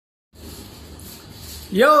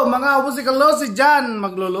Yo mga ubusikalosi dyan,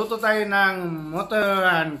 magluluto tayo ng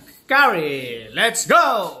mutton curry. Let's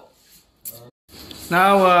go!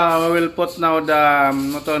 Now we will put now the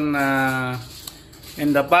mutton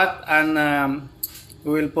in the pot, and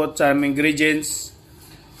we will put some ingredients: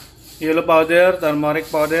 yellow powder,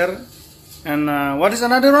 turmeric powder, and what is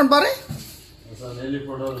another one, pare? Chili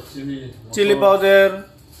powder, Chili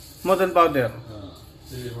powder, mutton powder.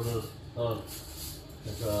 Chili powder.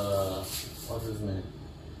 What is name?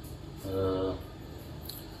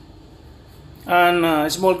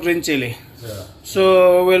 And small green chili. Yeah.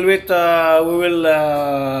 So we'll wait. We will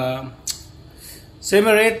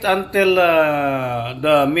simmer it until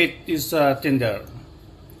the meat is tender.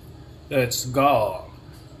 Let's go.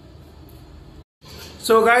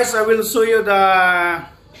 So guys, I will show you the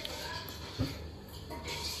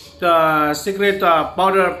secret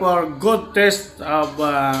powder for good taste of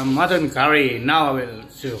mutton curry. Now I will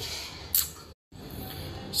show.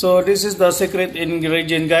 So this is the secret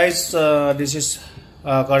ingredient, guys. This is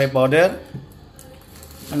curry powder.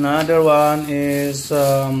 Another one is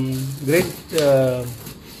green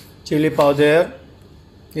chili powder.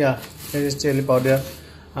 Yeah, this is chili powder,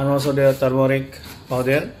 and also the turmeric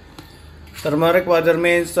powder. Turmeric powder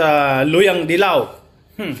means luyang dilaw.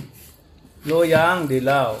 Luyang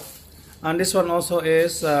dilaw. And this one also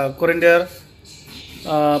is coriander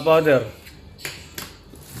powder,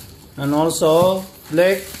 and also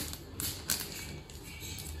black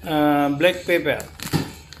pepper.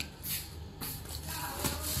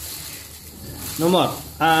 No more.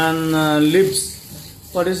 And leaves.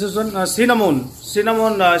 What is this one? Cinnamon.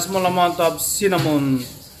 Cinnamon, small amount of cinnamon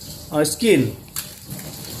skin.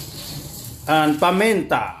 And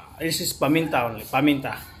pimenta. This is pimenta only.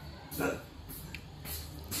 Pimenta.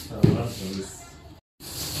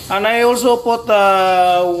 And I also put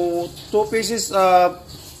 2 pieces of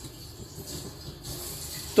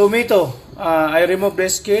tomato. I remove the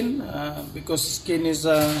skin because skin is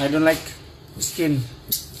I don't like skin.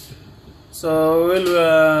 So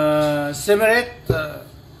we'll simmer it.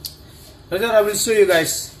 Later I will show you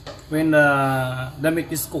guys when the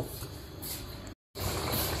meat is cooked.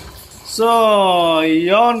 So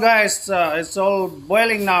yon guys, it's all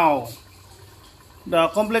boiling now. The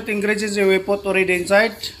complete ingredients we put already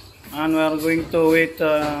inside, and we are going to wait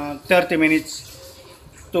 30 minutes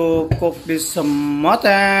to cook this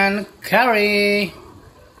mutton curry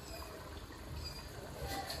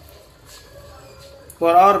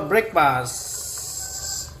for our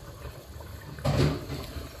breakfast.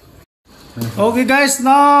 Okay guys,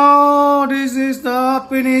 now this is the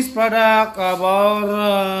finished product of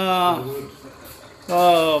our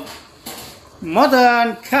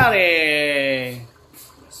mutton curry.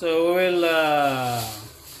 So we will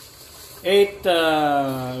eat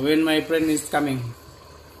when my friend is coming.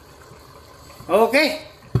 Okay.